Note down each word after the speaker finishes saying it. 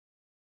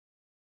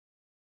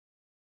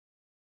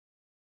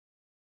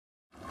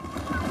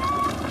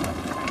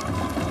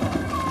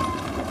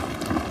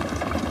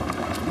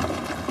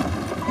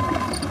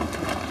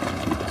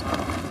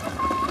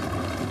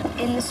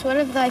In the sweat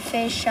of thy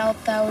face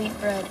shalt thou eat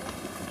bread,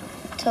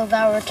 till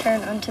thou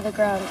return unto the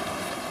ground.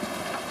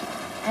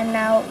 And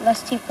now,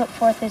 lest he put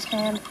forth his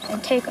hand,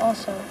 and take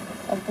also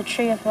of the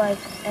tree of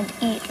life, and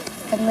eat,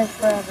 and live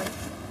forever.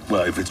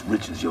 Well, if it's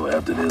riches you're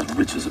after, there's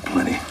riches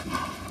aplenty.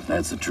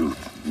 That's the truth.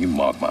 You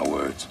mark my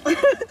words. We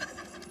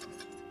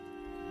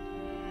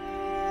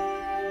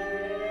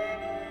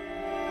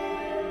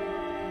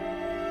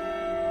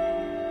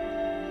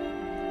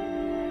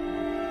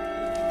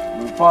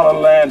follow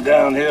land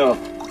downhill.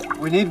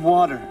 We need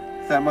water.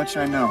 That much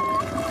I know.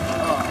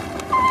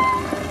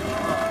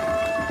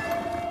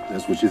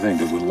 That's what you think,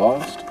 that we're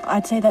lost?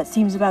 I'd say that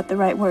seems about the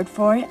right word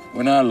for it.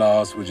 We're not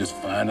lost, we're just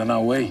finding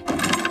our way.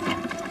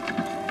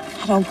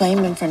 I don't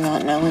blame him for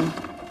not knowing.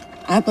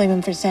 I blame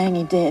him for saying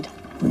he did.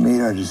 We made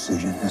our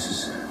decision. This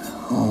is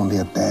going to be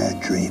a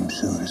bad dream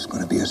soon. It's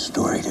going to be a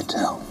story to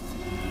tell.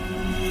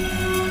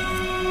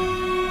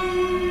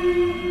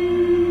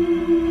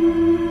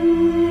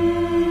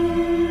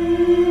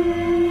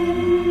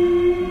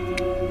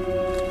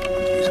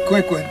 He's a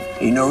quick one.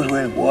 He knows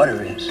where the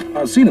water is.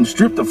 I've seen him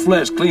strip the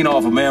flesh clean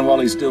off a man while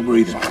he's still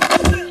breathing.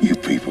 You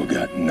people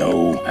got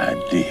no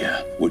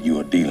idea what you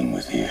are dealing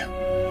with here.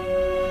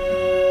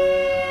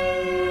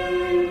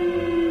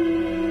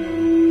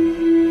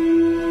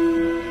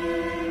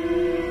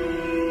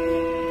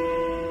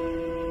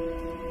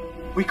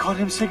 We caught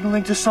him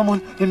signaling to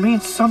someone. It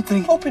means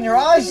something. Open your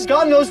eyes.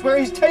 God knows where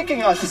he's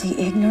taking us. Is he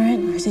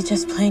ignorant, or is he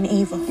just plain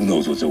evil? Who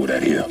knows what's over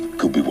that hill?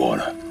 Could be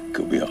water.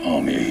 Could be an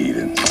army of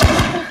heathens.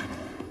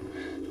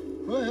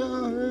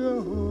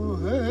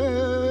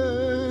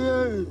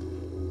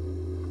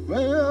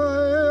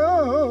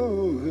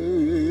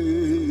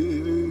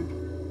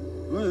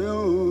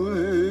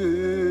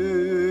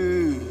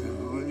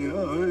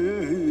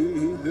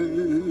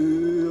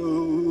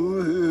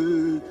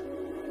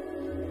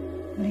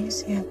 What do you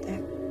see out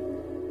there?